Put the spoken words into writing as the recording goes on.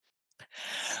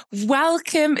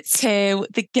Welcome to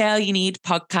the Girl You Need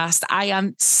podcast. I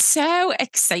am so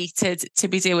excited to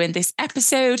be doing this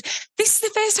episode. This is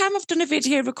the first time I've done a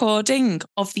video recording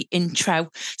of the intro.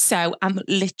 So I'm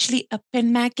literally up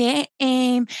in my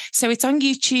game. So it's on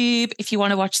YouTube if you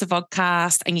want to watch the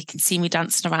podcast and you can see me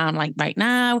dancing around like right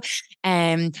now.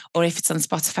 Or if it's on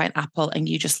Spotify and Apple and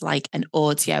you just like an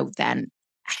audio, then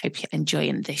I hope you're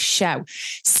enjoying this show.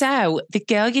 So, the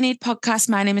Girl You Need podcast,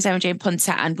 my name is Jane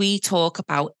Punter, and we talk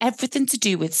about everything to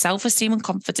do with self-esteem and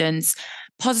confidence,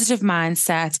 positive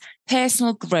mindset,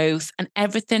 personal growth, and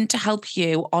everything to help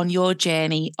you on your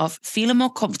journey of feeling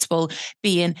more comfortable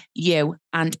being you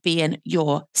and being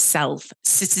yourself.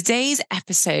 So today's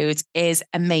episode is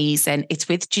amazing. It's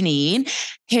with Janine,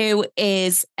 who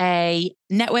is a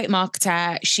network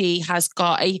marketer. She has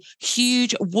got a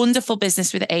huge, wonderful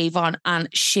business with Avon, and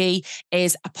she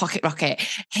is a pocket rocket.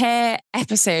 Her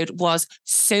episode was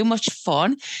so much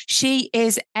fun. She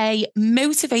is a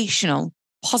motivational,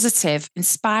 positive,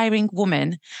 inspiring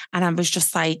woman. And I was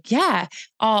just like, yeah,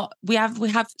 we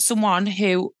have someone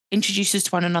who introduces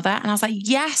to one another. And I was like,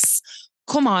 yes,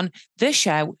 come on, the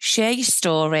show, share your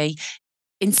story,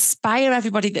 inspire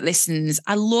everybody that listens.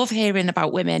 I love hearing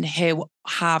about women who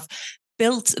have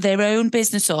built their own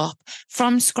business up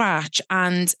from scratch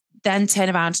and then turn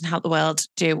around and help the world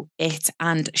do it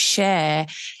and share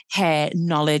her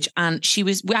knowledge. And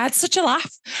we had such a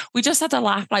laugh. We just had a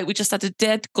laugh. Like we just had a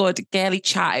dead good girly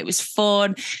chat. It was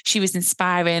fun. She was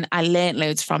inspiring. I learned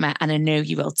loads from it and I know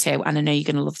you will too. And I know you're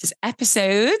going to love this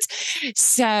episode.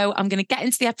 So I'm going to get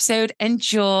into the episode.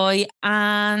 Enjoy.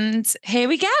 And here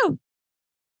we go.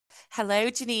 Hello,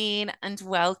 Janine, and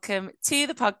welcome to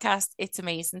the podcast. It's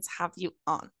amazing to have you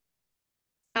on.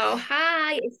 Oh,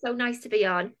 hi. It's so nice to be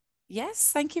on.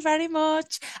 Yes, thank you very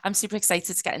much. I'm super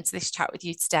excited to get into this chat with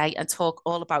you today and talk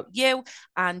all about you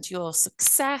and your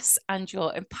success and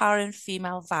your empowering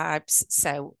female vibes.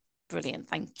 So brilliant.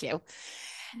 Thank you.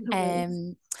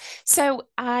 So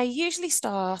I usually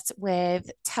start with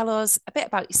tell us a bit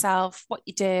about yourself, what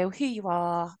you do, who you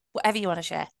are, whatever you want to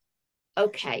share.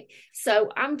 Okay,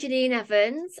 so I'm Janine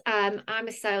Evans. I'm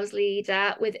a sales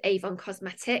leader with Avon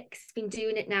Cosmetics. Been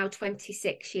doing it now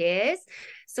 26 years.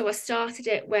 So I started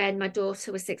it when my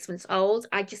daughter was 6 months old.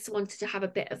 I just wanted to have a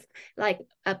bit of like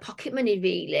a pocket money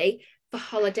really for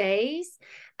holidays,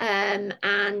 and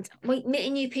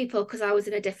meeting new people because I was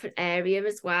in a different area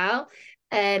as well.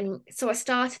 So I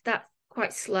started that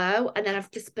quite slow, and then I've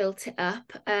just built it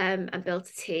up, and built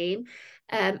a team.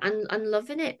 And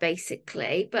loving it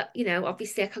basically. But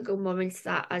obviously I can go more into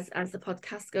that as the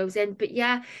podcast goes in. But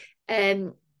yeah,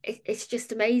 it's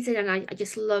just amazing, and I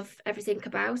just love everything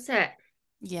about it.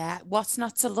 Yeah, what's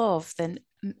not to love than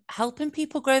helping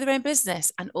people grow their own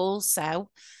business and also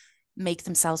make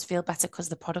themselves feel better because of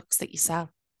the products that you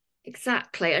sell.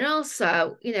 Exactly. And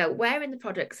also, wearing the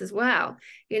products as well,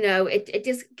 it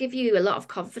does give you a lot of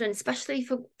confidence, especially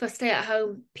for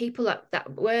stay-at-home people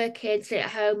that work in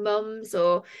stay-at-home mums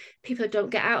or people who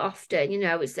don't get out often.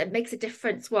 It makes a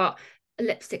difference what a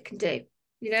lipstick can do,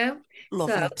 Love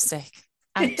So lipstick.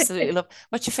 Absolutely love.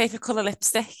 What's your favorite color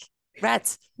lipstick? Red.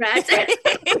 red.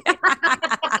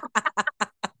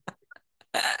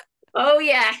 Oh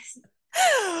yes.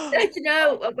 Don't you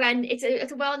know when it's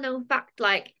a well-known fact,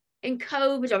 like in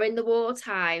COVID or in the war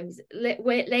times,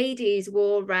 ladies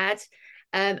wore red,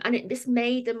 and it just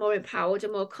made them more empowered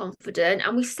and more confident.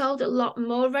 And we sold a lot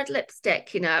more red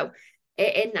lipstick, in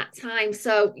that time.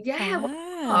 So yeah,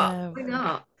 Oh. why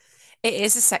not? It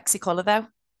is a sexy color though.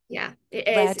 Yeah, it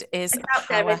is. Red is It's a out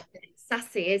there, power. isn't it? It's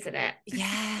sassy, isn't it?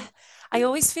 Yeah. I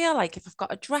always feel like if I've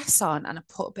got a dress on and I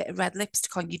put a bit of red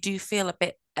lipstick on, you do feel a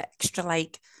bit extra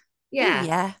like, oh Yeah,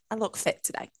 yeah, I look fit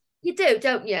today. you do,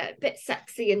 don't you? A bit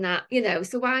sexy in that,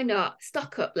 So why not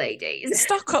stock up, ladies?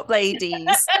 Stock up,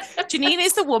 ladies. Janine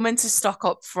is the woman to stock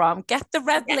up from. Get the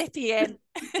red Yeah. lippy in.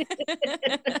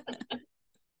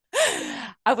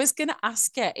 I was going to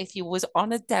ask you if you was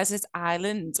on a desert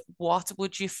island, what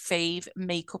would your fave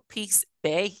makeup piece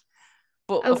be?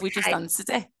 But have we just Okay. answered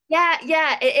it?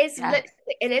 Yeah, it is Yeah.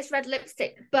 lipstick. It is red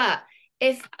lipstick. But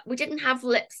if we didn't have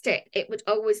lipstick, it would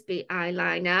always be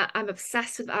eyeliner. I'm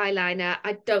obsessed with eyeliner.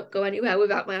 I don't go anywhere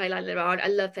without my eyeliner on. I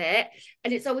love it.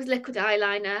 And it's always liquid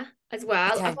eyeliner as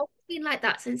well. I've Okay. always been like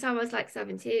that since I was like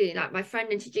 17. Like my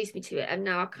friend introduced me to it, and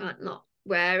now I can't not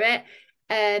wear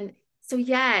it. So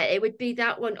yeah, it would be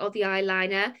that one or the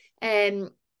eyeliner.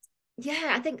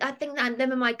 Yeah, I think that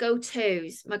them are my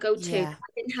go-tos. My go-to. Yeah.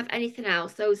 I didn't have anything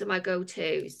else. Those are my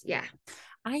go-tos. Yeah.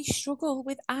 I struggle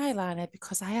with eyeliner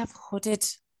because I have hooded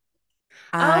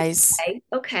eyes. Okay.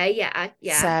 Okay. Yeah.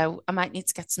 Yeah. So I might need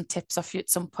to get some tips off you at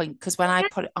some point because when I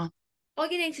put it on, all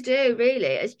you need to do really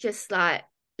is just like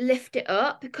lift it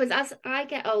up, because as I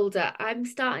get older, I'm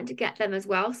starting to get them as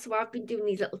well. So I've been doing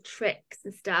these little tricks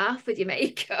and stuff with your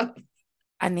makeup.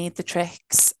 I need the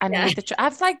tricks. I Yeah. need the.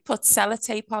 I've like put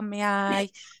sellotape on my eye.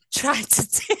 Tried to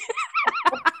do.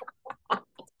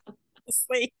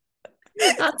 Sleep.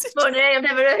 That's funny. I've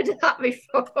never heard of that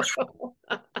before.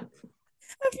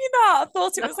 Have you not? I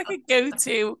thought it was like a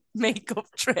go-to makeup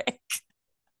trick.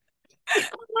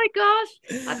 Oh my gosh.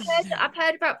 I've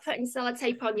heard about putting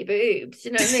sellotape on your boobs.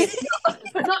 You know what I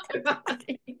mean? Not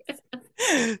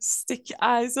dramatic. Stick your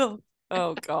eyes up.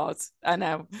 Oh God, I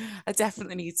know. I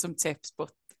definitely need some tips,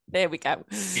 but there we go.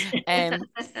 Um,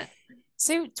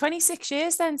 so 26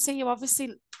 years then. So you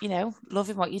obviously,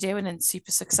 loving what you're doing and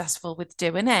super successful with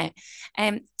doing it.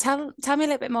 Tell me a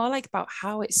little bit more like about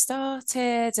how it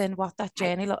started and what that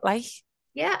journey looked like.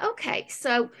 Yeah, okay.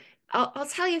 So I'll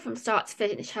tell you from start to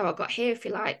finish how I got here, if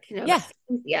you like, Yeah.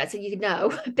 yeah, so you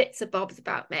know bits and bobs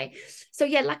about me. So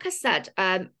yeah, like I said,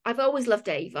 I've always loved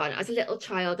Avon. As a little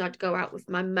child, I'd go out with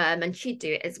my mum and she'd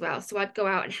do it as well. So I'd go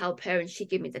out and help her and she'd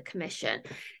give me the commission.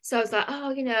 So I was like,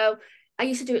 oh, I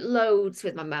used to do it loads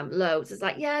with my mum, loads. I was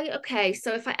like, yeah, okay.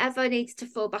 So if I ever needed to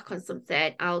fall back on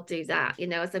something, I'll do that,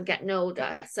 as I'm getting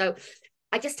older. So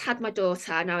I just had my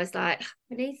daughter and I was like,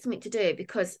 I need something to do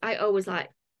because I always like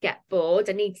get bored.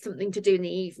 I need something to do in the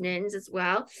evenings as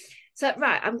well. So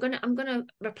right, I'm gonna go and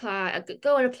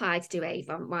apply to do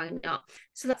Avon. Why not?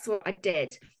 So that's what I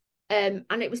did. And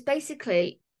it was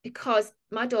basically because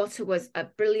my daughter was a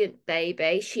brilliant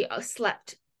baby. She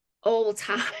slept all the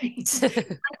time.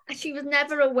 She was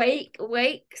never awake.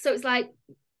 So it's like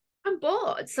I'm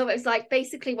bored. So it's like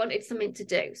basically wanted something to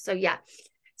do. So yeah.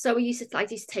 So I used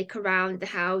to take her around the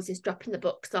houses, dropping the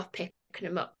books off, picking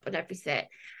them up and everything.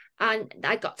 And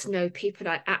I got to know people.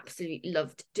 I absolutely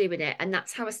loved doing it. And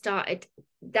that's how I started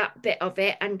that bit of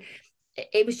it. And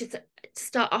it was just to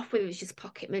start off with, it was just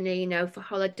pocket money, for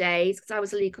holidays, because I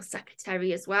was a legal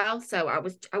secretary as well. So I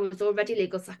was already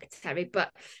legal secretary,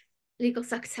 but legal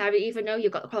secretary, even though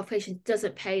you've got the qualifications,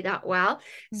 doesn't pay that well.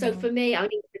 So No. for me, I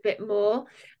needed a bit more.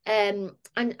 And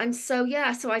so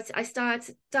yeah, so I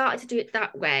started to do it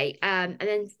that way. And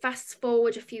then fast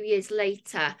forward a few years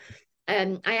later,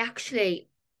 I actually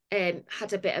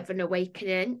had a bit of an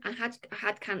awakening. I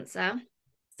had cancer.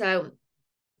 So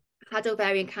I had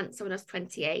ovarian cancer when I was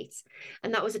 28,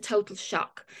 and that was a total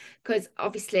shock because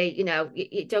obviously,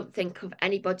 you don't think of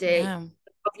anybody No.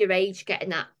 of your age getting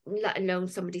that, let alone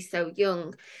somebody so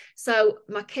young. So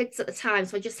my kids at the time,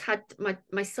 so I just had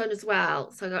my son as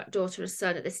well. So I got a daughter and a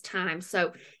son at this time.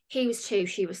 So he was 2,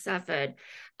 she was 7.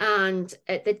 And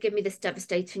they'd give me this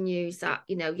devastating news that,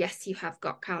 yes, you have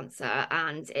got cancer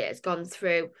and it has gone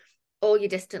through all your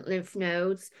distant lymph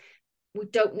nodes. We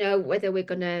don't know whether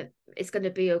it's gonna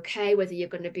be okay, whether you're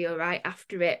gonna be all right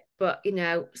after it. But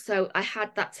so I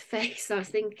had that to face. I was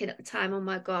thinking at the time, oh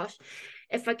my gosh,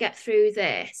 if I get through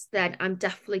this, then I'm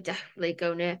definitely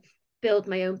gonna build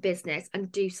my own business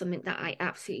and do something that I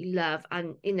absolutely love.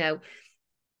 And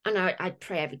and I'd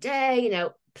pray every day,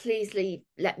 please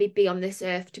let me be on this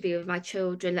earth to be with my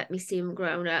children, let me see them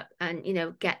grown up and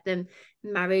get them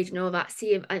married and all that,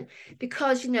 see them. And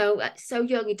because so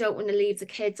young, you don't want to leave the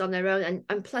kids on their own,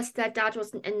 and plus their dad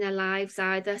wasn't in their lives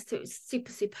either, so it was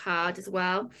super hard as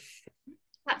well.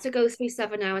 Had to go through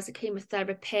 7 hours of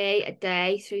chemotherapy a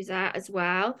day through that as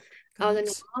well. On and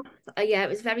off. Yeah, it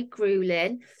was very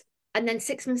grueling. And then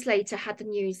 6 months later, I had the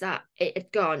news that it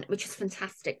had gone, which was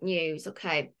fantastic news.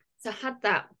 Okay. So I had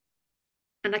that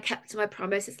and I kept to my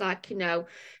promise. It's like, as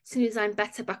soon as I'm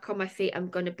better back on my feet, I'm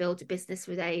going to build a business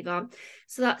with Avon.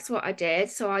 So that's what I did.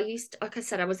 So like I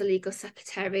said, I was a legal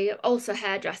secretary, also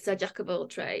hairdresser, jack of all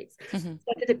trades. Mm-hmm.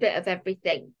 So I did a bit of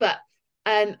everything. But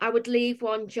I would leave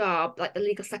one job, like the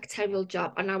legal secretarial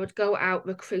job, and I would go out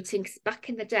recruiting. Because back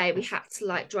in the day, we had to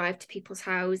like drive to people's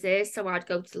houses. So I'd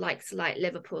go to like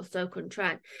Liverpool,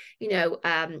 Stoke-on-Trent,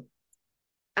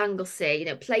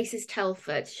 Anglesey, places,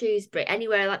 Telford, Shrewsbury,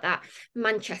 anywhere like that,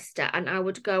 Manchester, and I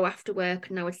would go after work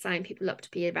and I would sign people up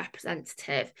to be a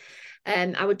representative.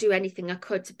 I would do anything I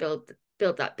could to build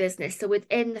that business. So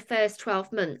within the first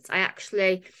 12 months, I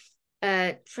actually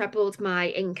trebled my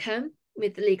income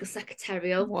with the legal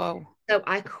secretarial. Whoa. So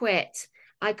I quit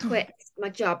my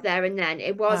job there and then.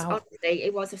 Wow.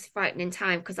 It was a frightening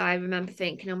time because I remember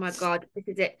thinking, oh my God, this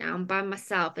is it now. I'm by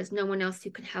myself. There's no one else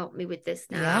who can help me with this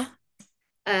now. Yeah.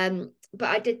 But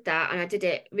I did that and I did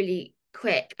it really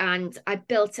quick and I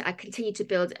continued to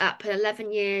build it up. And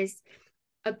 11 years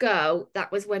ago,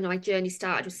 that was when my journey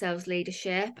started with sales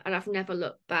leadership, and I've never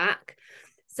looked back.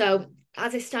 So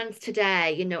as it stands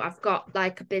today, I've got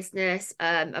like a business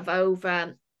of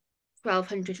over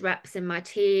 1,200 reps in my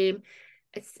team.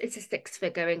 It's a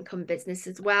six-figure income business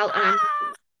as well. And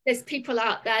there's people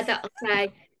out there that'll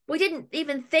say, we didn't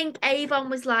even think Avon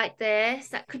was like this,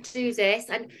 that could do this.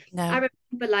 And I No.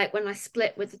 remember, like, when I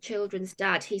split with the children's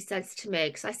dad, he says to me,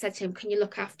 because I said to him, can you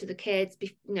look after the kids,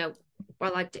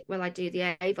 while I do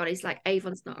the Avon? He's like,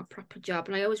 Avon's not a proper job.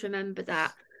 And I always remember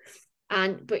that.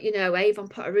 But Avon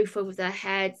put a roof over their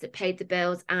heads, it paid the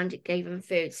bills, and it gave them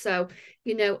food. So,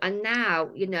 and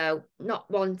now,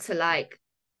 not one to like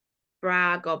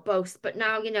brag or boast, but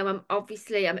now,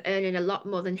 I'm earning a lot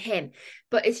more than him.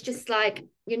 But it's just like,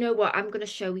 you know what, I'm going to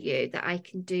show you that I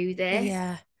can do this.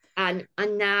 Yeah. And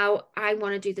now I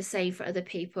want to do the same for other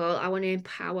people. I want to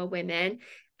empower women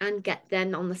and get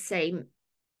them on the same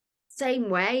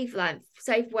wavelength,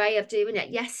 same way of doing it.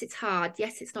 Yes, it's hard.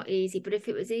 Yes, it's not easy. But if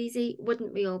it was easy,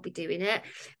 wouldn't we all be doing it?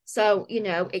 So,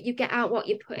 you get out what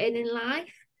you put in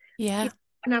life. Yeah.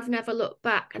 And I've never looked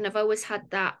back. And I've always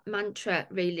had that mantra,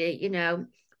 really,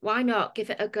 why not give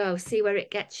it a go, see where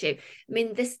it gets you. I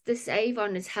mean, this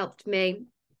Avon has helped me.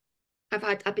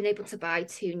 I've been able to buy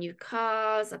 2 new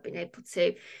cars. I've been able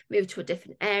to move to a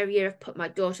different area. I've put my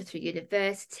daughter through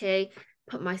university,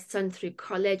 put my son through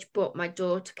college, bought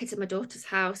kitted my daughter's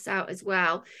house out as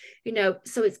well.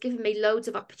 So it's given me loads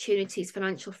of opportunities,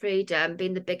 financial freedom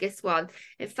being the biggest one.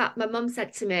 In fact, my mum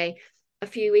said to me a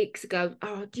few weeks ago,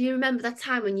 oh, do you remember that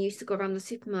time when you used to go around the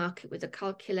supermarket with a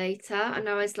calculator? And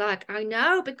I was like, I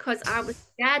know, because I was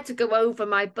scared to go over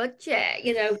my budget,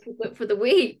 for the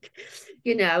week,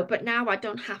 but now I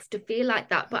don't have to feel like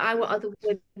that. But I want other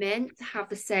women to have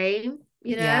the same,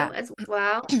 Yeah. as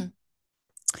well.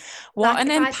 What Like,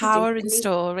 an if I can do empowering anything.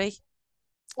 story.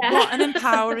 What an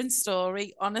empowering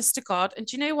story, honest to God. And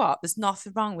do you know what? There's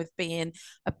nothing wrong with being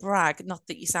a brag. Not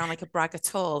that you sound like a brag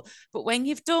at all, but when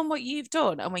you've done what you've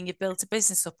done and when you've built a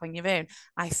business up on your own,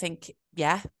 I think,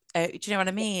 yeah, do you know what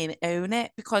I mean? Own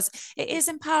it, because it is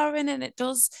empowering, and it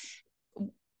does.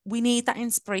 We need that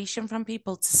inspiration from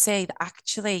people to say that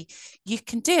actually you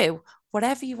can do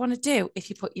whatever you want to do if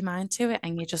you put your mind to it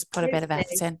and you just put a bit of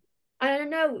effort in. I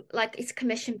know, like, it's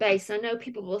commission based. I know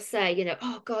people will say,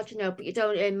 oh God, but you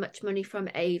don't earn much money from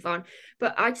Avon.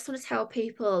 But I just want to tell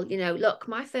people, look,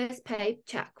 my first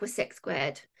paycheck was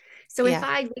 £6. So if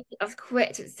Yeah. I've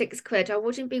quit at £6, I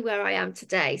wouldn't be where I am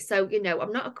today. So,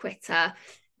 I'm not a quitter.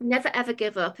 Never ever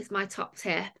give up is my top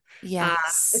tip.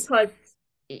 Yes. Because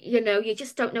you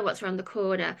just don't know what's around the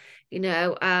corner,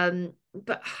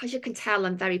 but as you can tell,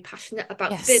 I'm very passionate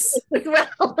about the Yes. business as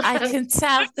well. I can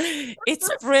tell. It's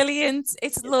brilliant.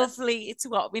 It's lovely. It's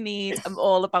what we need. I'm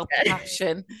all about the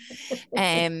passion.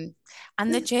 And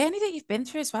the journey that you've been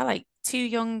through as well, like two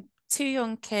young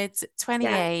kids at Yeah.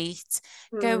 28,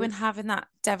 go and having that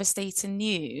devastating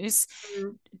news.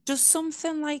 Mm. Does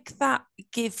something like that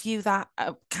give you that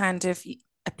kind of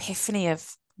epiphany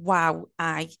of, wow,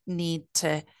 I need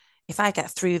to, if I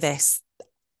get through this,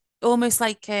 almost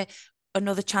like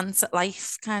another chance at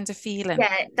life kind of feeling?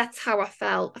 Yeah, that's how I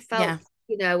felt. I Yeah.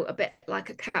 felt, a bit like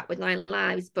a cat with 9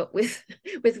 lives, but with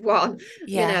with one,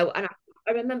 Yeah. and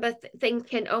I remember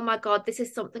thinking, oh my God, this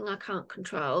is something I can't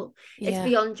control. It's Yeah.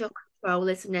 beyond your control,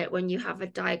 isn't it? When you have a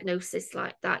diagnosis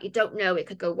like that, you don't know, it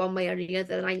could go one way or the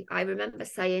other. And I remember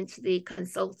saying to the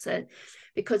consultant,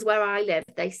 because where I live,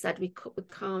 they said we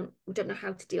don't know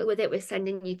how to deal with it. We're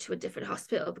sending you to a different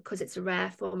hospital because it's a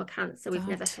rare form of cancer. We've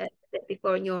never God. heard of it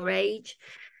before in your age.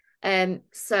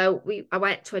 So I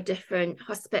went to a different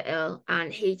hospital,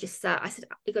 and he just said,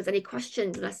 he goes, any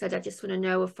questions? And I said, I just want to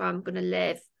know if I'm going to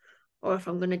live or if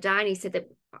I'm going to die. And he said that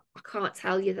I can't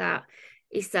tell you that.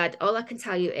 He said, all I can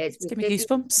tell you is It's giving me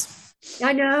goosebumps.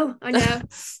 I know.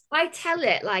 I tell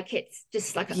it like it's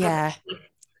just like Yeah.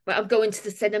 but I'm going to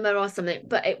the cinema or something.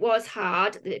 But it was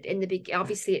hard in the beginning.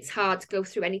 Obviously, it's hard to go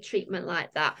through any treatment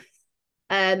like that.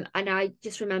 And I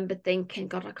just remember thinking,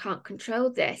 God, I can't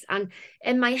control this. And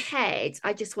in my head,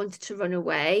 I just wanted to run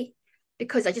away,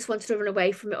 because I just wanted to run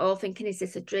away from it all, thinking, is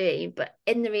this a dream? But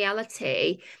in the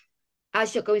reality,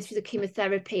 as you're going through the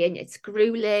chemotherapy, and it's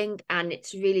grueling, and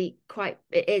it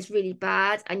is really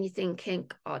bad, and you're thinking,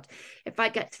 God, if I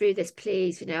get through this,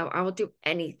 please, I will do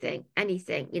anything,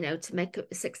 to make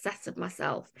a success of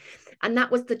myself. And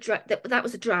that was that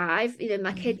was a drive.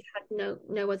 My kids had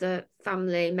no other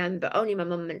family member, only my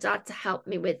mum and dad to help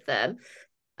me with them.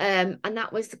 And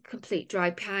that was the complete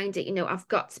drive behind it. I've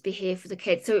got to be here for the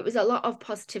kids. So it was a lot of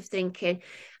positive thinking.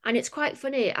 And it's quite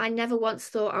funny. I never once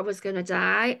thought I was going to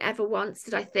die. Ever once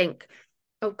did I think,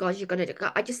 oh God, you're gonna do.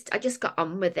 I just got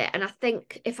on with it. And I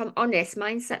think if I'm honest,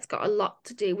 mindset's got a lot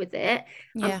to do with it.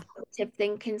 And Yeah. positive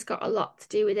thinking's got a lot to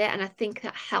do with it. And I think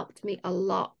that helped me a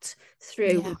lot Yeah.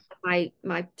 through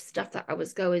my stuff that I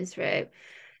was going through.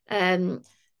 Um,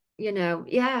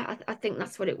 yeah, I think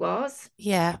that's what it was.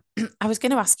 Yeah. I was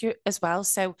going to ask you as well.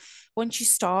 So once you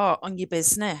start on your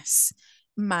business,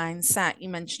 mindset, you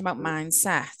mentioned about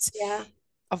mindset. Yeah.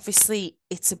 Obviously,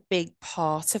 it's a big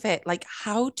part of it. Like,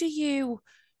 how do you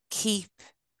keep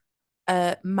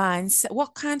a mindset?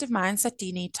 What kind of mindset do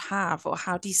you need to have, or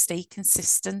how do you stay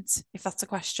consistent? If that's a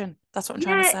question, that's what I'm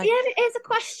trying to Yeah, say. it is a How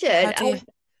question. do you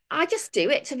I just do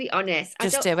it, to be honest. I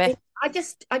just don't do it?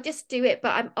 I just do it, but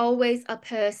I'm always a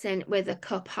person with a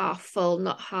cup half full,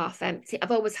 not half empty.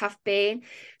 I've always have been.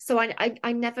 So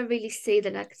I never really see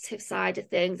the negative side of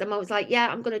things. I'm always like, yeah,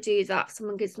 I'm gonna do that. If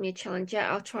someone gives me a challenge,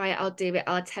 yeah, I'll try it, I'll do it,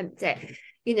 I'll attempt it.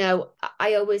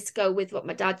 I always go with what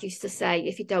my dad used to say,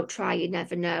 if you don't try, you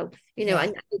never know. Yeah.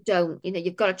 And you don't,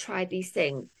 you've got to try these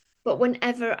things. But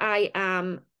whenever I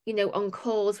am, on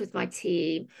calls with my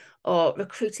team or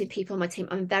recruiting people on my team,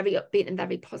 I'm very upbeat and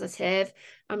very positive.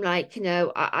 I'm like,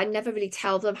 I never really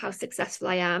tell them how successful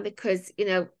I am because,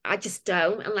 I just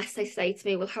don't unless they say to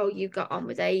me, well, how you got on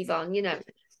with Avon.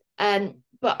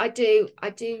 But I do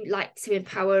like to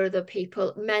empower other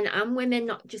people, men and women,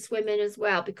 not just women as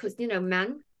well, because,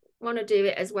 men want to do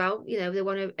it as well. They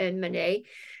want to earn money.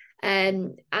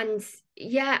 And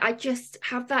yeah, I just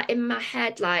have that in my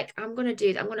head, like I'm gonna do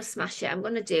it, I'm gonna smash it, I'm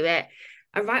gonna do it.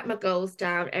 I write my goals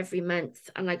down every month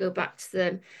and I go back to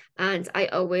them, and I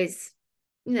always,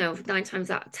 9 times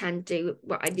out of 10 do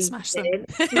what I need Smash to them.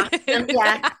 do. Smash them,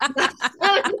 yeah.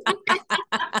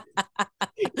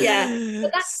 Yeah.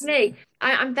 But that's me.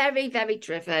 I'm very, very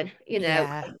driven,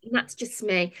 Yeah. and that's just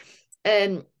me.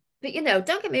 Um, but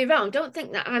don't get me wrong, don't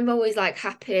think that I'm always like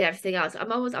happy and everything else.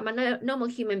 I'm a normal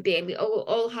human being. We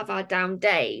all have our down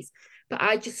days. But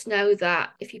I just know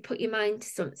that if you put your mind to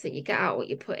something, you get out what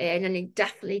you put in, and it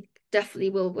definitely, definitely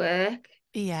will work.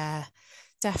 Yeah,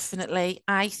 definitely.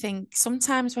 I think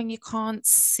sometimes when you can't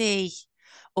see,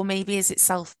 or maybe is it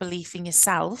self-belief in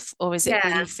yourself, or is it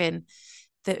Yeah, belief in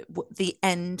the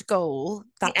end goal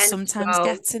the that end sometimes goal.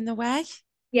 gets in the way?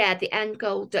 Yeah, the end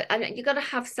goal. And you got to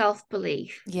have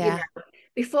self-belief. Yeah.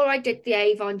 Before I did the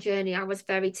Avon journey, I was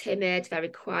very timid, very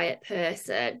quiet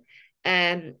person.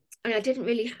 And I didn't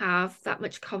really have that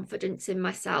much confidence in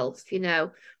myself. I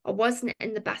wasn't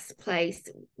in the best place,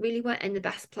 really weren't in the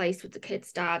best place with the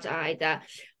kids' dad either.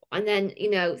 And then,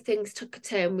 things took a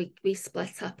turn. We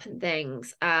split up and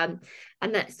things. And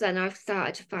that's then I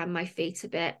started to find my feet a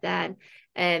bit then.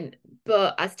 Um,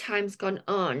 but as time's gone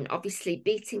on, obviously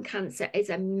beating cancer is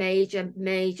a major,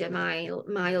 major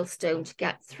milestone to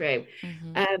get through.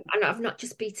 Hmm. And I've not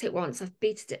just beat it once, I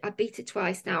beat it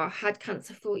twice now. I had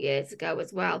cancer 4 years ago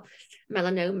as well,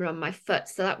 melanoma on my foot.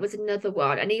 So that was another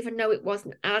one. And even though it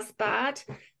wasn't as bad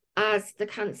as the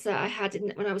cancer I had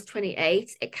when I was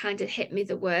 28, it kind of hit me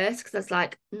the worst because I was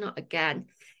like, not again,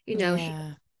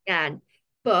 Yeah. again.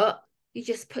 But you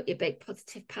just put your big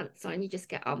positive pants on, you just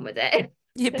get on with it.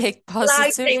 Your big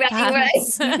Loudly positive anyway.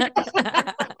 pants.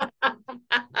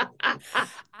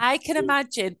 I can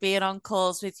imagine being on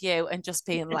calls with you and just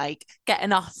being like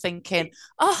getting off thinking,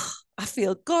 oh, I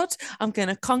feel good. I'm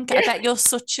gonna conquer. I Yeah, bet you're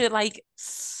such a like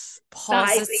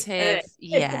lively positive. person.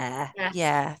 Yeah, Yeah.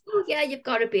 yeah, Oh yeah, you've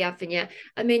got to be, having you.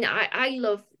 I mean, I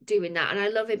love doing that, and I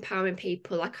love empowering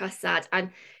people, like I said,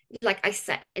 and like I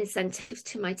set incentives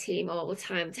to my team all the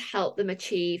time to help them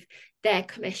achieve their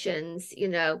commissions.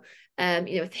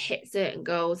 If they hit certain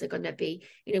goals, they're going to be,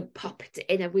 popped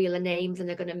in a wheel of names, and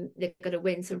they're gonna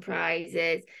win some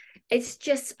prizes. It's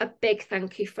just a big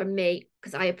thank you from me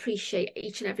because I appreciate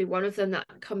each and every one of them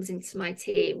that comes into my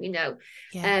team. yeah,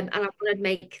 And I want to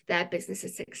make their business a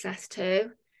success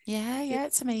too. yeah, yeah.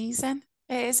 It's amazing.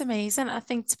 It is amazing. I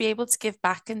think to be able to give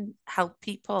back and help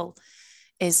people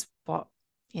is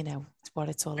it's what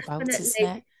it's all about, isn't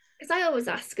Definitely. it? Because I always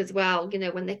ask as well,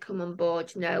 when they come on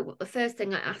board, the first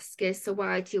thing I ask is, so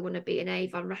why do you want to be an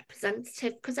Avon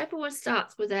representative? Because everyone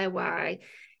starts with their why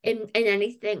in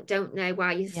anything, don't they?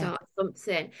 Why you Yeah. start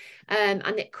something.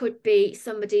 And it could be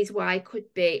somebody's why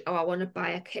could be, oh, I want to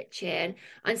buy a kitchen.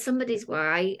 And somebody's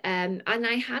why, and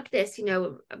I had this,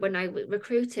 when I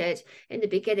recruited in the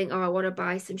beginning, oh, I want to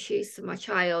buy some shoes for my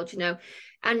child.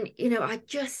 And I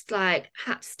just like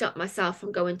had to stop myself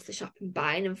from going to the shop and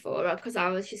buying them for her because I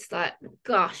was just like,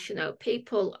 gosh,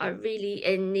 people are really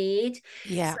in need.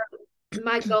 Yeah. So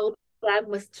my goal then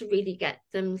was to really get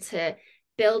them to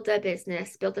build their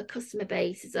business, build their customer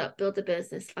bases up, build a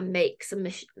business, and make some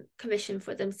commission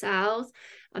for themselves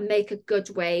and make a good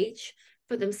wage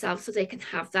for themselves so they can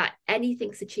have that.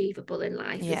 Anything's achievable in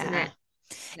life, isn't Yeah. it?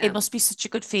 It No. must be such a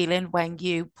good feeling when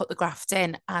you put the graft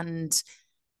in and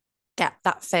get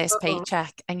that first Oh,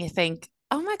 paycheck and you think,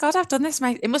 oh my God, I've done this.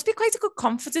 It must be quite a good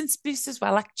confidence boost as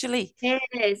well, actually.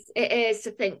 it is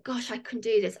to think, gosh, I can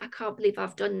do this. I can't believe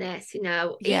I've done this,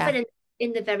 Yeah. even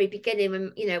in the very beginning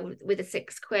when, with the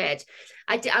 £6.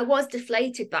 I was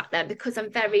deflated back then because I'm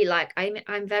very like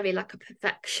a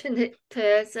perfectionist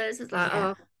person. So it's like,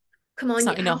 Yeah. oh, come It's on,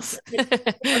 not enough. no,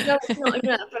 it's not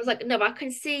enough. I was like, no, I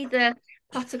can see the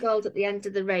pot of gold at the end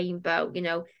of the rainbow,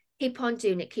 keep on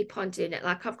doing it, keep on doing it.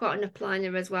 Like I've got an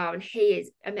upliner as well, and he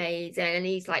is amazing. And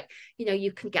he's like,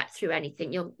 you can get through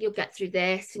anything. You'll get through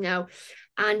this,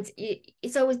 and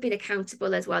it's always been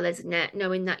accountable as well, isn't it?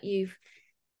 Knowing that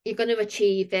you're going to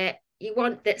achieve it. You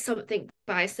want that something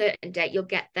by a certain date, you'll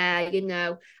get there.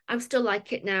 I'm still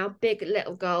like it now, big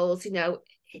little goals,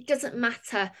 it doesn't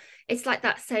matter. It's like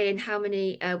that saying, how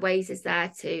many ways is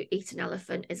there to eat an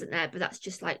elephant, isn't there? But that's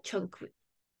just like chunk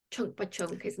by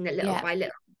chunk, isn't it? Little Yeah. by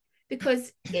little.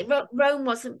 Because Rome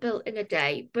wasn't built in a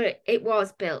day, but it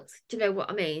was built. Do you know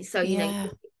what I mean? So, Yeah.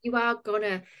 you are going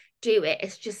to do it.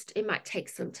 It's just, it might take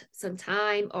some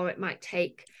time, or it might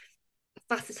take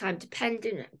faster time,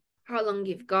 depending how long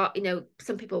you've got.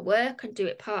 Some people work and do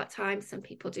it part-time, some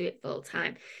people do it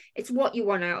full-time. It's what you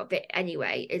want out of it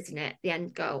anyway, isn't it? The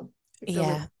end goal. It's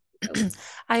always, Yeah.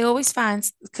 I always find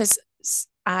because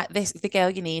the girl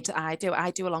you need, I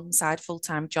do alongside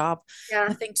full-time job. yeah,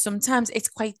 I think sometimes it's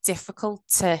quite difficult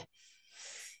to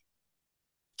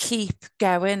keep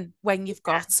going when you've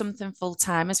got something full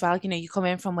time as well. You come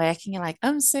in from work and you're like,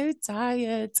 I'm so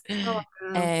tired. oh,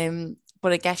 wow.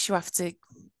 But I guess you have to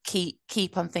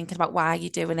keep on thinking about why you're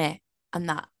doing it, and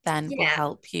that then will Yeah,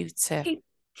 help you to.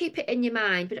 keep it in your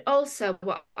mind. But also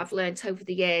what I've learned over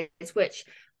the years, which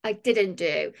I didn't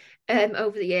do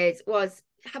over the years, was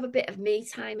have a bit of me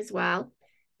time as well,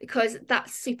 because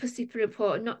that's super, super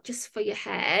important, not just for your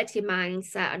head, your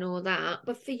mindset and all that,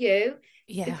 but for you.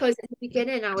 Yeah, Because in the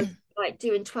beginning I was like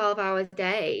doing 12-hour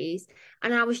days,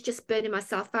 and I was just burning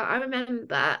myself out. I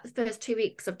remember the first 2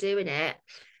 weeks of doing it,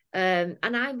 and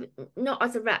I'm not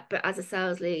as a rep but as a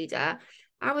sales leader,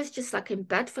 I was just like in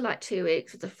bed for like 2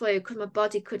 weeks with the flu because my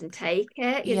body couldn't take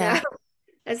it. yeah,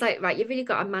 It's like, right, you really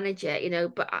got to manage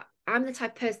it. But I'm the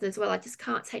type of person as well. I just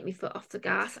can't take my foot off the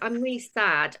gas. I'm really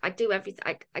sad. I do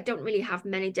everything. I don't really have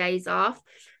many days off.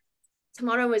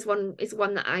 Tomorrow is one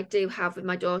that I do have with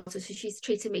my daughter. So she's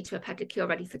treating me to a pedicure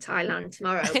ready for Thailand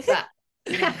tomorrow. But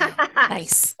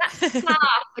nice. that's half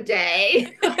a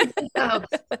day. No,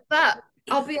 but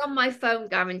I'll be on my phone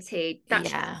guaranteed. That's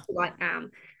just Yeah, who I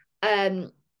am.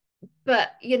 Um,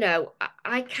 but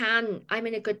I'm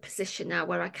in a good position now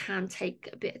where I can take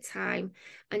a bit of time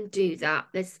and do that.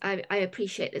 I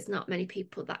appreciate there's not many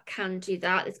people that can do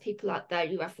that. There's people out there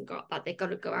who haven't got that. They've got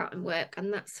to go out and work,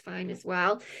 and that's fine as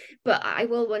well. But I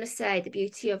will want to say the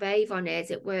beauty of Avon is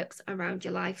it works around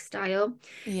your lifestyle.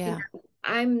 you yeah, know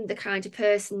I'm the kind of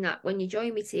person that when you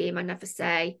join my team, I never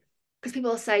say, because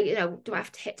people say, do I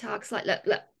have to hit targets? Like,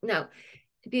 look, no,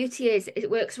 the beauty is it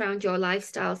works around your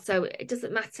lifestyle. So it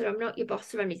doesn't matter. I'm not your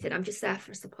boss or anything. I'm just there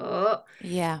for support.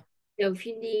 yeah, If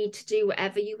you need to do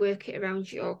whatever, you work it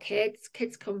around your kids.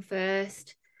 Kids come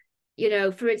first.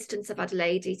 For instance, I've had a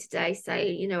lady today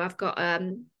say, I've got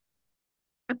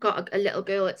a little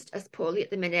girl that's poorly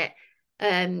at the minute.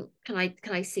 Can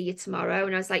I see you tomorrow?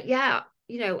 And I was like, yeah,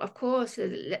 of course.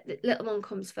 The little one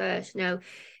comes first.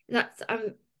 That's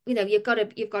you've got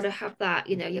to have that.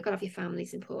 You've got to have your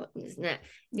family's important, isn't it?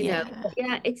 yeah. But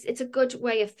yeah, it's a good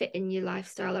way of fitting your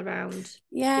lifestyle around.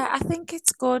 Yeah, I think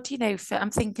it's good,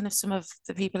 I'm thinking of some of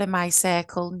the people in my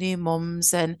circle, new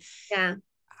mums, and Yeah,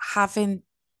 having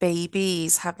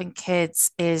babies, having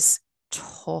kids is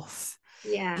tough,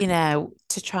 yeah,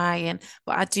 to try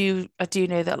but I do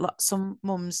know that some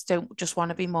mums don't just want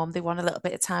to be mum. They want a little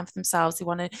bit of time for themselves. They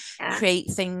want to yeah, create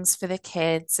things for the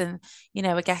kids. And,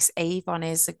 I guess Avon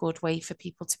is a good way for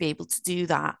people to be able to do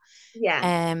that yeah,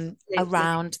 absolutely.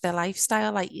 around their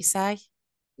lifestyle, like you say,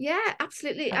 Yeah,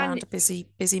 absolutely. And around a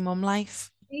busy mum life.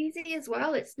 easy as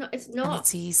well. It's And not.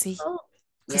 it's easy Oh,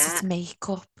 because yeah, it's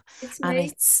makeup it's and me.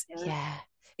 it's, Yeah. yeah.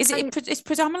 Is it, And it's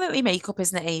predominantly makeup,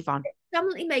 isn't it, Avon?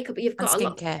 predominantly makeup, but you've And got a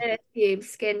lot of skincare, perfume,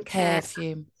 skincare,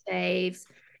 perfume. shaves.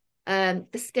 The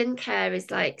skincare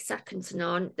is like second to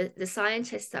none. The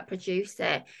scientists that produce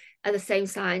it are the same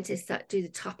scientists that do the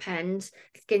top end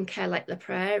skincare, like La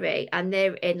Prairie, and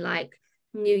they're in like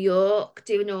New York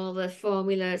doing all the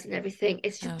formulas and everything.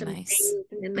 It's Oh, just nice.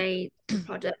 amazing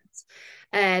product.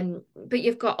 But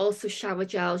you've got also shower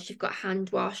gels, you've got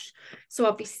hand wash. So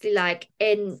obviously, like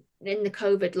in the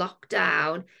COVID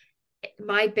lockdown,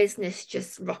 my business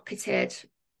just rocketed.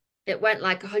 It went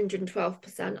like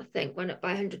 112%, I think, went up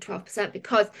by 112%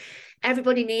 because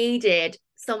everybody needed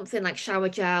something like shower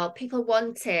gel. People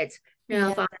wanted nail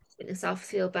Yeah. varnish to make themselves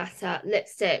feel better,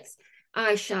 lipsticks,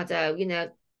 eyeshadow,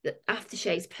 the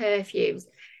aftershaves, perfumes.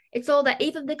 It's all there.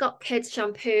 Even they got kids'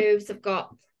 shampoos, they've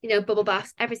got, bubble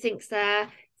baths, everything's there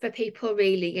for people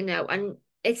really, and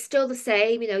it's still the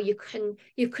same, you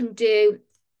can do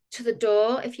to the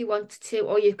door if you wanted to,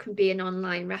 or you can be an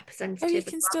online Oh, you representative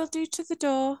as can well. still do to the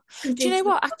door. You can Do do you know to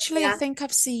the what? door, Actually, I yeah. think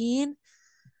I've seen,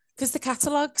 because the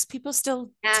catalogs, people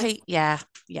still Yeah, take, yeah,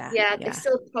 yeah, yeah, they yeah.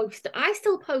 still post. I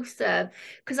still post them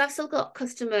because I've still got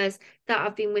customers that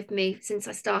have been with me since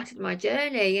I started my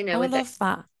journey, Oh, I with it. love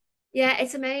that. Yeah,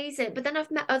 it's amazing. But then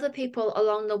I've met other people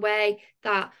along the way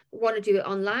that want to do it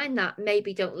online that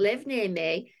maybe don't live near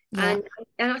me. Yeah, And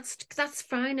that's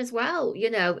fine as well.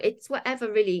 It's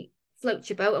whatever really floats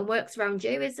your boat and works around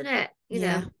you, isn't it?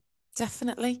 yeah,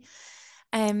 definitely.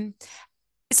 Um,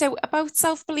 so about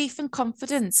self-belief and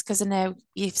confidence, because I know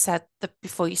you've said that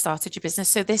before you started your business,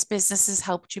 so this business has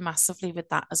helped you massively with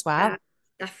that as Yeah, well.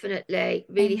 definitely.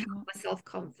 Really helped Um, my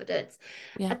self-confidence.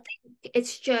 I yeah, think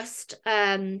it's just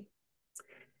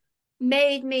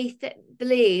made me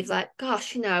believe like,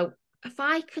 gosh, if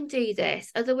I can do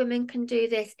this, other women can do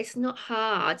this. It's not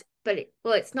hard, but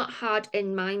it's not hard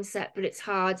in mindset, but it's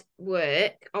hard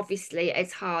work. Obviously,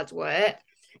 it's hard work.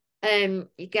 You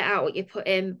get out what you put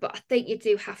in, but I think you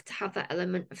do have to have that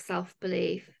element of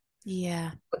self-belief.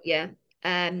 yeah, But yeah.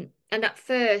 And at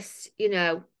first,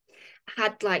 I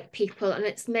had like people, and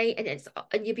it's me,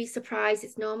 and you'd be surprised,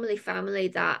 it's normally family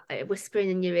that are whispering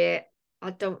in your ear,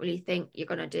 I don't really think you're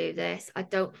gonna do this. I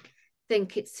don't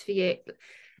think it's for you.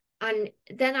 And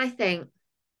then I think,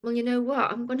 well, you know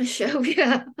what? I'm gonna show you.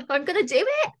 I'm gonna do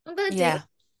it. I'm gonna do it. yeah,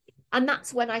 And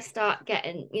that's when I start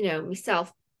getting,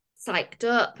 myself psyched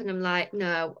up, and I'm like,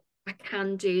 no, I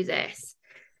can do this.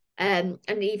 And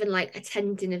even like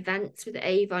attending events with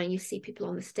Avon, and you see people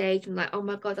on the stage, and like, oh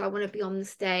my God, I want to be on the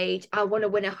stage. I want to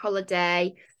win a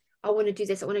holiday. I want to do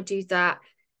this. I want to do that.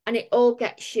 And it all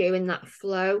gets you in that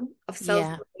flow of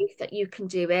yeah. self-belief that you can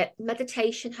do it.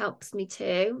 Meditation helps me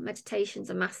too. Meditation's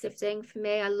a massive thing for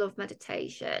me. I love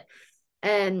meditation.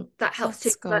 That helps too.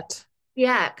 That's good.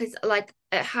 Yeah, because like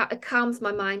it calms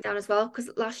my mind down as well.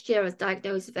 Because last year I was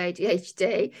diagnosed with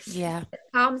ADHD. Yeah, It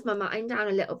calms my mind down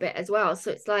a little bit as well.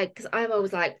 So it's like, because I'm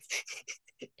always like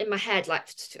in my head, like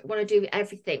want to do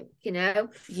everything,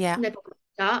 yeah, never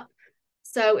stop.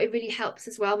 So it really helps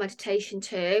as well, meditation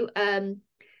too.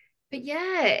 But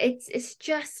yeah, it's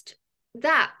just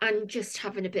that, and just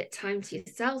having a bit of time to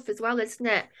yourself as well, isn't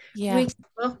it? yeah. Read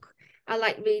a book. I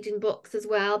like reading books as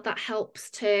well. That helps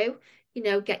too.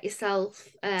 Get yourself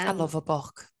I love a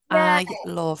book. yeah. I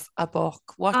love a book.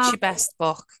 What's Oh, your best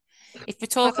book? If we're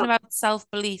talking oh, about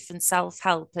self-belief and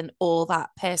self-help and all that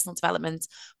personal development,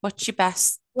 what's your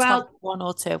best top well, one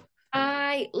or two?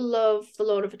 I love the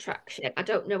Law of Attraction. I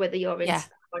don't know whether you're Yeah, into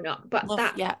that or not, but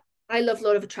love, yeah. I love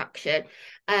Law of Attraction.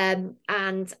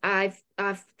 And I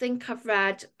think I've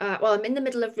read well, I'm in the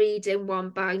middle of reading one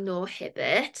by Noor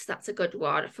Hibbert. That's a good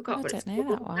one. I forgot I what it's don't know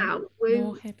called that one. now.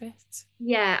 No Hibbit.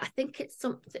 Yeah, I think it's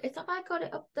something. Have I got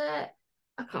it up there?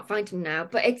 I can't find it now,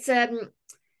 but it's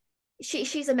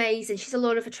she's amazing. She's a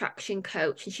Law of Attraction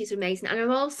coach, and she's amazing. And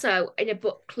I'm also in a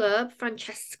book club,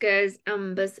 Francesca's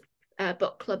Amber's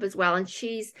book club as well, and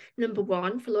she's number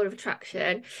one for Law of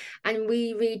Attraction. And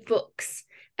we read books,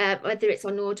 whether it's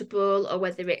on Audible or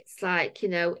whether it's like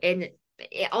in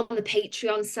on the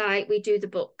Patreon site. We do the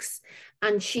books,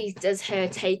 and she does her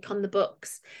take on the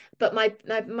books. But my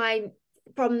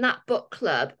from that book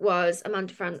club was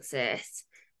Amanda Francis.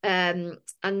 And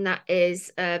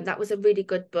that was a really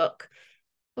good book.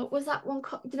 What was that one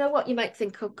called? You know what? You might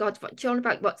think, oh God, do you know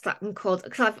about what's that one called?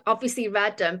 Because I've obviously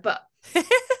read them, but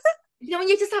when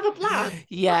you just have a blast.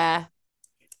 Yeah,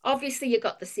 Obviously, you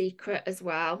got The Secret as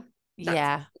well. That's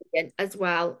yeah, brilliant as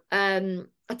well.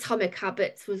 Atomic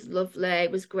Habits was lovely,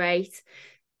 was great.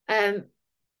 Um,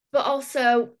 but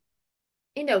also,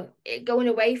 going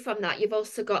away from that, you've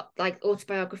also got like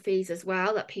autobiographies as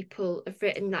well that people have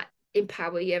written that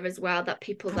empower you as well. That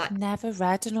people I've that never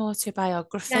read an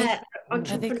yeah, autobiography.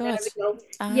 Are they good? entrepreneurial,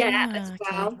 yeah, as Ah, okay.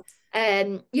 well.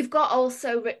 You've got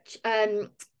also Rich.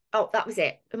 Oh, that was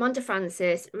it. Amanda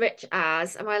Francis, Rich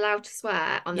as. Am I allowed to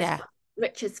swear on this? Yeah.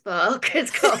 Rich as fuck.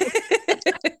 It's called.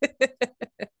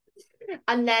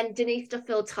 And then Denise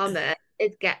Duffield Thomas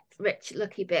is Get Rich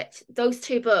Lucky Bitch. Those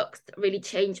two books really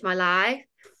changed my life.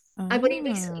 I've only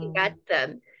recently Oh, read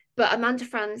them, but Amanda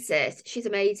Francis, she's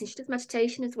amazing. She does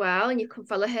meditation as well, and you can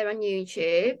follow her on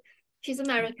YouTube. She's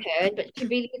American, but she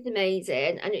really is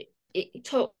amazing. And it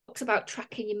talks about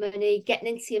tracking your money, getting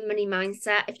into your money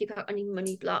mindset if you've got any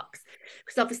money blocks.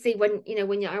 Because obviously when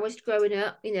I was growing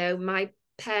up, my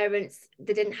parents,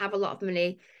 they didn't have a lot of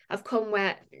money. I've come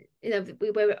where,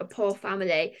 we were a poor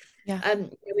family. Yeah. My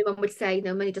mum would say,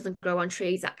 money doesn't grow on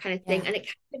trees, that kind of thing. Yeah. And it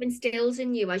kind of instills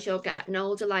in you as you're getting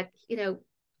older, like,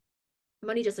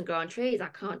 money doesn't grow on trees. I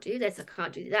can't do this. I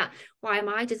can't do that. Why am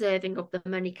I deserving of the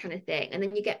money, kind of thing? And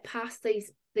then you get past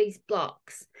these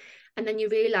blocks, and then you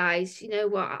realize,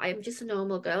 what, I'm just a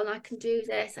normal girl and I can do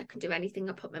this. I can do anything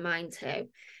I put my mind to,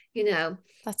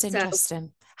 That's So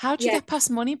interesting. How do you yeah, get past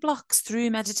money blocks through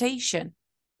meditation?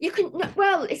 you can,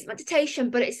 well, it's meditation,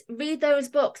 but it's read those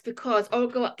books, because, or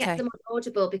go get Okay. them on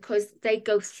Audible, because they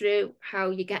go through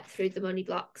how you get through the money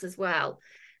blocks as well.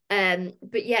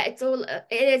 But yeah, it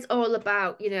is all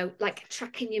about, like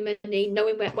tracking your money,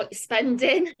 knowing what you're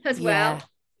spending Yeah.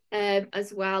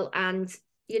 as well, and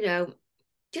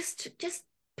just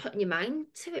putting your mind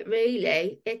to it.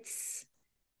 Really, it's,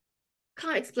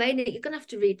 can't explain it. You're gonna have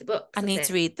to read the I books, I need to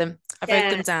think. read them. I've wrote Yeah,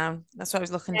 them down. That's what I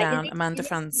was looking yeah, down. you Amanda need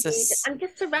to read it. Francis. And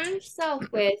just surround yourself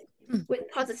with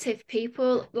positive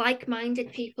people,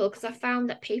 like-minded people, because I found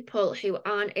that people who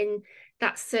aren't in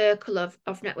that circle of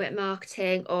network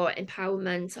marketing or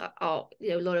empowerment, or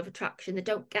law of attraction, they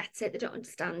don't get it, they don't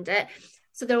understand it.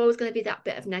 So there's always going to be that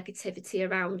bit of negativity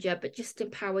around you, but just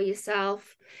empower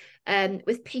yourself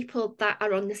with people that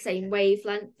are on the same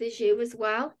wavelength as you as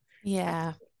well.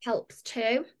 Yeah. Helps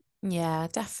too. Yeah,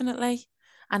 definitely.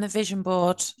 And a vision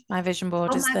board. My vision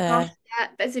board Oh is my gosh, there. yeah,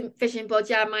 there's a vision board.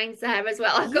 Yeah, mine's there as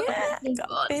well. I've got a Yeah, vision got a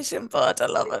board. vision board. I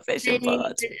love a vision Amazing,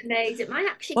 board. amazing. Mine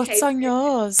actually What's came. on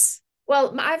yours?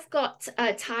 Well, I've got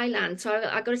Thailand, so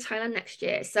I go to Thailand next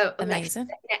year. So Amazing.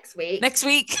 next week, Next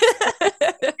week.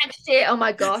 next year. Oh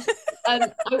my gosh,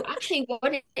 I actually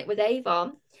won it with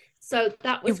Avon, so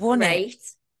that You was won it. great.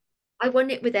 I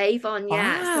won it with Avon,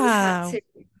 yeah. So we had Wow. to.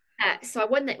 So I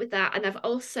won it with that, and I've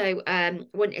also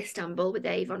won Istanbul with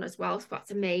Avon as well. So that's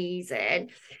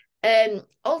amazing.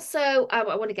 Also, I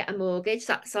want to get a mortgage.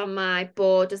 That's on my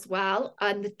board as well.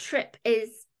 And the trip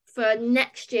is for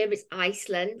next year is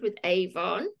Iceland with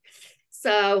Avon.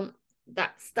 So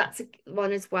that's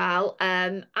one as well.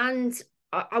 And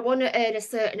I want to earn a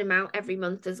certain amount every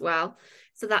month as well.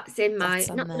 So that's in my, That's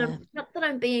on there. not that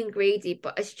I'm being greedy,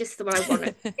 but it's just what I want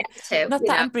to get to, Not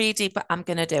that I'm greedy, but I'm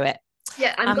gonna do it.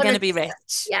 Yeah, I'm gonna be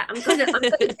rich. yeah, I'm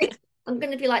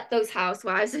gonna be like those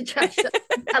housewives of Cheshire.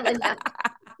 I'm telling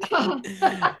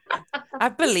you. I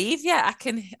believe, yeah,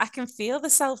 I can feel the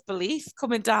self-belief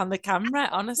coming down the camera. You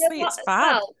know Honestly, what, it's as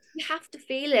fab. well, you have to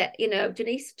feel it.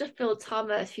 Denise Duffield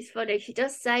Thomas, she's funny. She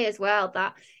does say as well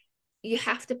that you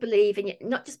have to believe in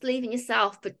not just believe in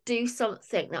yourself, but do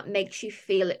something that makes you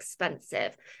feel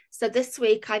expensive. So this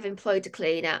week I've employed a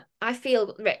cleaner. I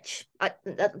feel rich at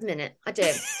the minute. I do.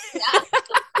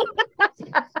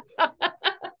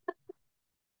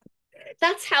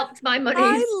 That's helped my money.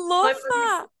 I love My money.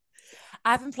 that.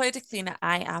 I've employed a cleaner.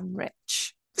 I am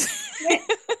rich. Rich.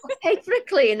 I paid for a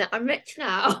cleaner. I'm rich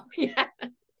now. Yeah.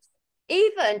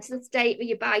 Even to the state where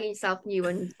you're buying yourself new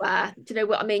underwear. Do you know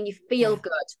what I mean? You feel Yeah.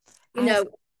 good. You I've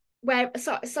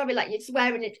know, sorry, like you're just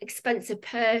wearing an expensive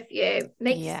perfume.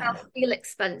 Make yeah, yourself feel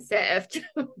expensive.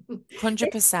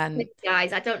 100%.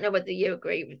 Guys, I don't know whether you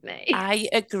agree with me. I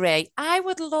agree. I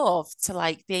would love to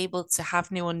like be able to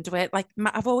have new underwear. Like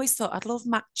I've always thought I'd love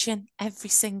matching every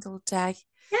single day,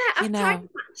 Yeah, you I've tried know.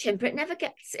 matching, but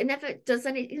it never does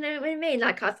any, you know what I mean?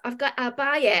 Like I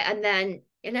buy it and then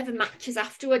it never matches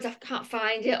afterwards. I can't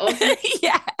find it or something.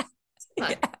 Yeah. Yeah.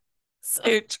 Like,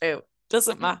 So true.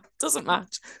 Doesn't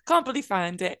match. Can't bloody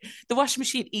find it. The washing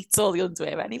machine eats all the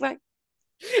underwear anyway.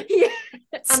 yeah,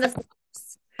 and So, the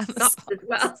and the socks as socks.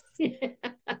 well.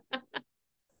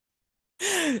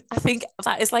 I think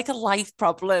that is like a life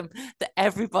problem that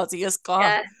everybody has got.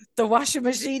 Yeah, The washing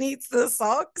machine eats the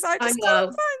socks. I I just can't know.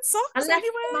 find I socks left for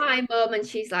anywhere. my mum and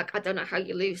she's like, I don't know how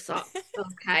you lose socks.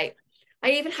 Okay.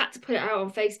 I even had to put it out on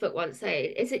Facebook once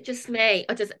saying, is it just me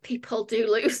or does people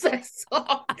do lose their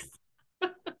socks?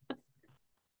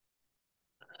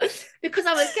 Because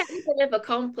I was getting a bit of a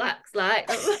complex, like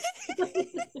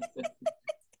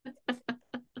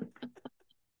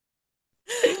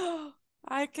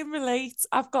I can relate.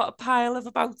 I've got a pile of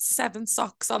about 7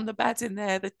 socks on the bed in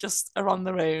there that just are on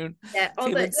their own, yeah,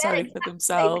 although feeling yeah, sorry for exactly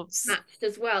themselves. matched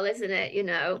as well, isn't it?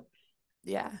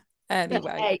 Yeah. But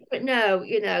Anyway, hey, but no,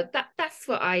 that's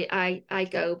what I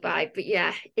go by. But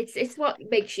yeah, it's what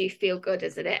makes you feel good,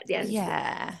 isn't it? At the end of the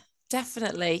yeah,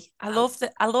 definitely. I day. love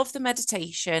the I love the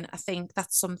meditation. I think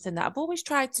that's something that I've always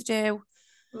tried to do,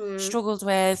 Mm, struggled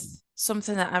with,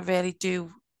 something that I really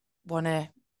do want to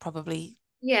probably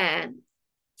yeah.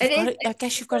 You've It got is. to, I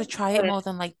guess you've got to try it more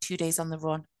than like 2 days on the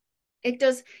run. It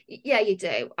does. Yeah, you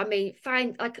do. I mean,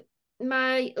 find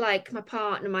my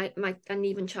partner, my and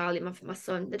even Charlie, my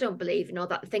son, they don't believe in all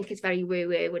that. They think it's very woo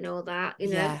woo and all that,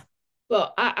 Yeah.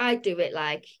 But I do it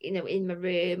like, in my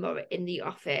room or in the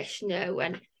office,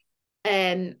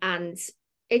 and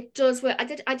it does work. I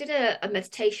did a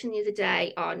meditation the other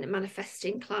day on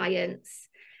manifesting clients,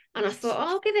 and I thought, oh,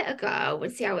 I'll give it a go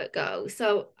and see how it goes.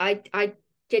 So I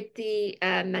did the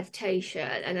meditation,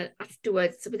 and then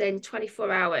afterwards, within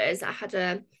 24 hours, I had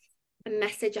a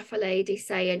message off a lady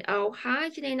saying, "Oh, hi,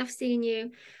 Janine, I've seen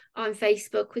you on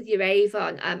Facebook with your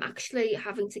Avon. I'm actually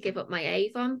having to give up my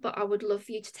Avon, but I would love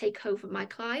for you to take over my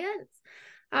clients."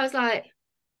 I was like,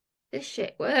 this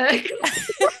shit works.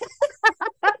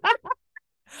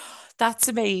 That's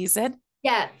amazing.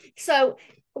 Yeah. So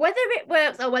whether it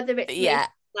works or whether it's me, Yeah.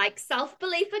 like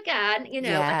self-belief again,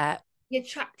 Yeah. you're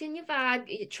attracting your vibe,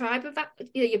 your tribe of,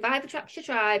 your vibe attracts your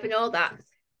tribe and all that.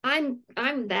 I'm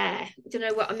there. Do you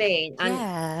know what I mean? And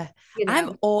Yeah.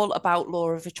 I'm all about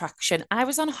law of attraction. I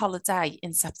was on holiday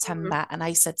in mm, September and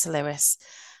I said to Lewis,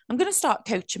 I'm going to start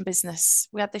coaching business.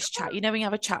 We had this chat. You know, when you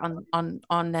have a chat on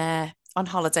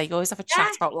holiday, you always have a chat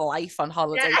yeah, about life on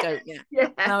holiday, yeah, don't you?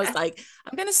 And I was yeah. like,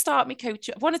 I'm going to start my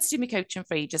coaching. I wanted to do my coaching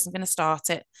for ages. I'm going to start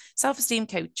it. Self-esteem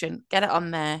coaching, get it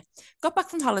on there. Got back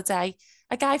from holiday.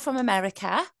 A guy from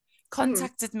America Mm.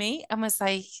 contacted me and was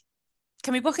like,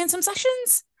 can we book in some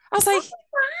sessions? I was like,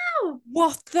 Wow.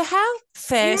 what the hell? Yeah,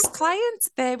 First client.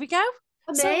 There we go.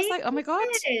 So I was like, oh my God,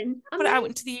 amazing. put it out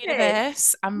into the Amazing.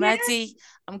 universe. I'm Yeah. ready.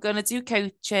 I'm going to do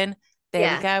coaching. There we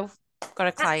Yeah. go. Got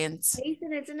a That's client.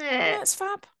 amazing, isn't And it? that's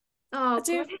fab. I Oh,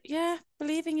 do. great. Yeah.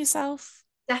 Believe in yourself.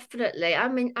 Definitely. I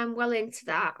mean, I'm well into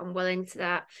that. I'm well into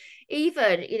that.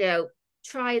 Even,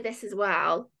 try this as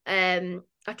well.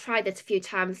 I tried it a few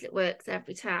times. It works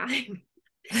every time.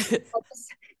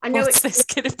 I know What's it's this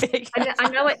going to be? I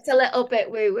know it's a little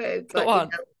bit woo woo, Go but on.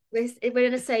 we're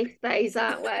in a safe space,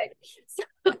 aren't we? So,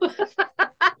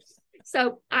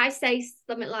 so I say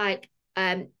something like,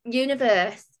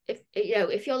 universe,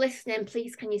 if you're listening,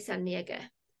 please can you send me a gift?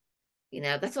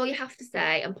 That's all you have to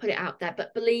say and put it out there,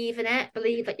 but believe in it,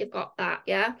 believe that you've got that.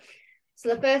 Yeah. So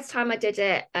the first time I did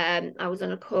it, I was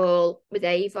on a call with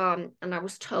Avon and I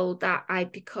was told that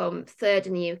I'd become third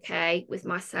in the UK with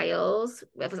my sales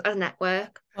as a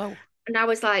network. Oh, And I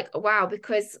was like, wow,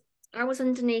 because I was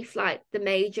underneath like the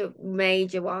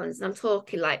major ones, and I'm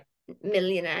talking like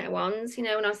millionaire ones, and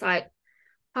I was like,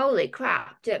 holy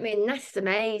crap, do you know what I mean? That's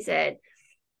amazing.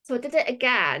 So I did it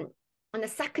again. And the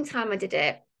second time I did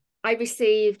it, I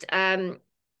received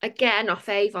again off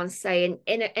Avon saying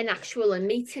in actual a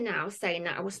meeting now saying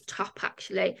that I was top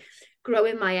actually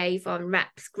growing my Avon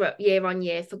reps year on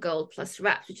year for gold plus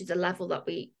reps, which is a level that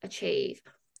we achieve.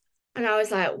 And I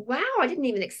was like, wow, I didn't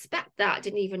even expect that. I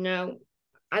didn't even know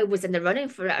I was in the running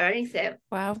for it or anything.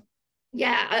 wow.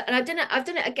 Yeah, and I've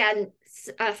done it again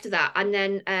after that. And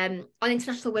then on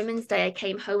International Women's Day, I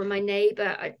came home and my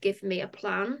neighbour had given me a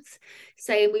plant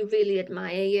saying, we really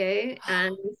admire you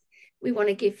and we want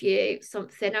to give you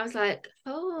something. I was like,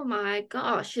 oh my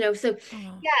gosh, so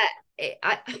Oh,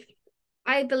 yeah,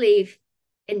 I believe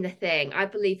in the thing. I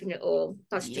believe in it all.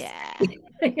 That's just yeah. you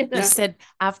know. Listen,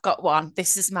 I've got one.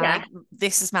 Yeah.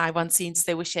 This is my one scene to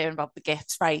do with sharing about the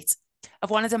gifts, right?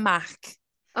 I've wanted a Mac.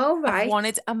 All I've right.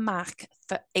 wanted a Mac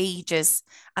for ages.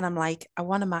 And I'm like, I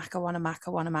want a Mac, I want a Mac,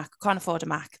 I want a Mac. I can't afford a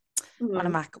Mac. I want a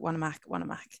Mm. Mac, I want a Mac, I want a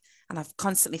Mac. And I've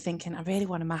constantly thinking, I really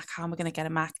want a Mac. How am I going to get a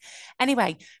Mac?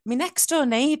 Anyway, my next door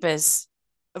neighbours,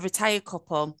 a retired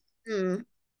couple, Mm.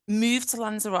 moved to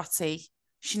Lanzarote.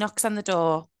 She knocks on the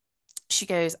door. She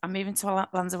goes, I'm moving to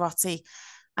Lanzarote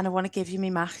and I want to give you my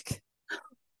Mac.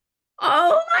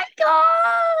 Oh my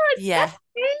God, Yeah. that's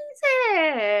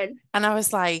amazing. And I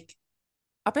was like,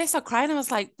 I burst out crying. I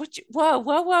was like, whoa,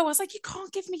 whoa, whoa. I was like, you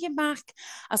can't give me your Mac.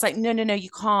 I was like, no, no, no, you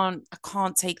can't. I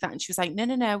can't take that. And she was like, no,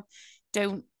 no, no,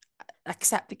 don't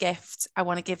accept the gift. I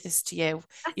want to give this to you.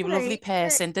 That's You're a lovely amazing.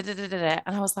 person. Da, da, da, da, da.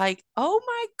 And I was like, oh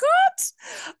my God.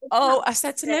 It's Oh, not I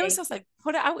said to Lewis, I easy. was like,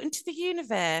 put it out into the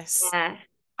universe. Yeah.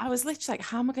 I was literally like,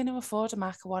 how am I going to afford a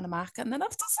Mac? I want a Mac. And then I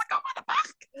was just like, I want a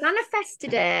Mac.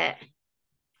 Manifested it.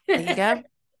 There you go.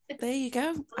 There you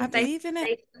go. I believe in it.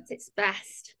 Manifestation at its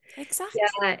best. Exactly.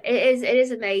 Yeah, it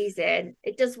is amazing.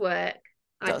 It does work.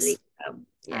 I believe Does.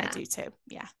 so. I Yeah. do too.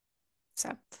 Yeah.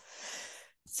 So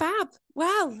fab.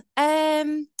 Well,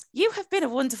 you have been a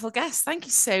wonderful guest. Thank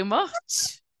you so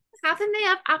much. Having me,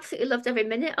 I've absolutely loved every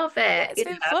minute of Yeah, it. it's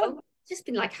been fun. It's just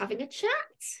been like having a chat.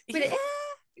 But Yeah,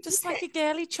 isn't just like it? a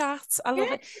girly chat. I Yeah,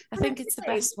 love it. I think it's the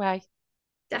honestly. best way.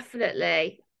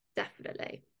 Definitely.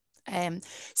 Definitely.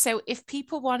 So if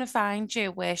people want to find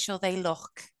you, where shall they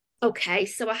look? Okay,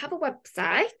 so I have a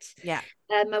website. Yeah,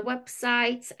 My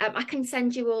website, I can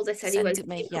send you all this anyway. send it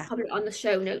me. I'll Yeah, put it on the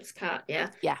show notes card, yeah.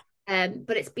 yeah.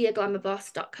 But it's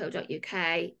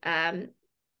beaglamourboss.co.uk.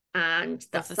 And Love the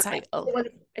that's that. title.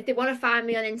 If they want to find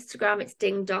me on Instagram, it's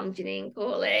Ding Dong Janine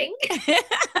Calling.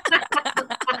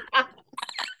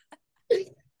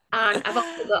 And I've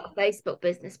also got a Facebook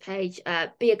business page,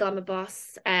 Be a Glamour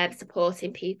Boss,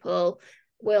 supporting people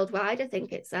worldwide. I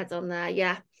think it says on there,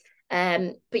 yeah.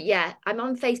 But yeah, I'm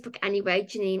on Facebook anyway,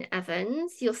 Janine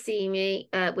Evans. You'll see me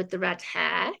with the red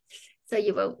hair, so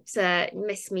you won't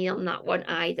miss me on that one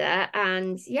either.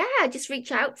 And yeah, just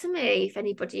reach out to me if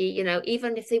anybody,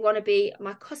 even if they want to be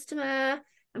my customer,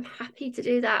 I'm happy to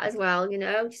do that as well.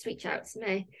 Just reach out to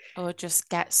me. Or just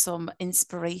get some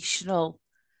inspirational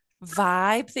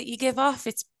vibe that you give off.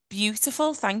 It's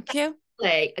beautiful. Thank you.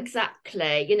 Exactly.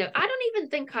 I don't even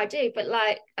think I do, but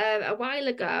like a while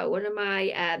ago, one of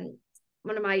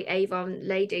my Avon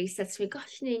ladies said to me,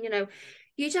 "Gosh, Janine,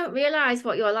 you don't realize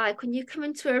what you're like when you come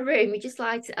into a room, you just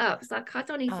light it up." It's like I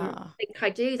don't even Oh, think I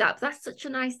do that, but that's such a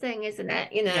nice thing, isn't it?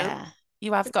 yeah.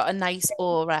 You have got a nice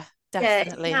aura, Yeah, it's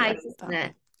definitely. nice, isn't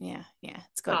it? Yeah, yeah,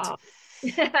 it's good.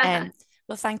 Oh.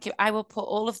 Well, thank you. I will put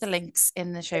all of the links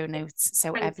in the show notes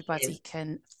so Thank you. everybody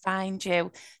can find you.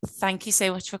 Thank you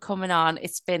so much for coming on.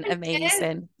 It's been Thank you.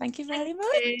 amazing. Thank you Thank very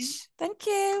you. much. Thank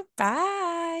you.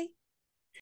 Bye.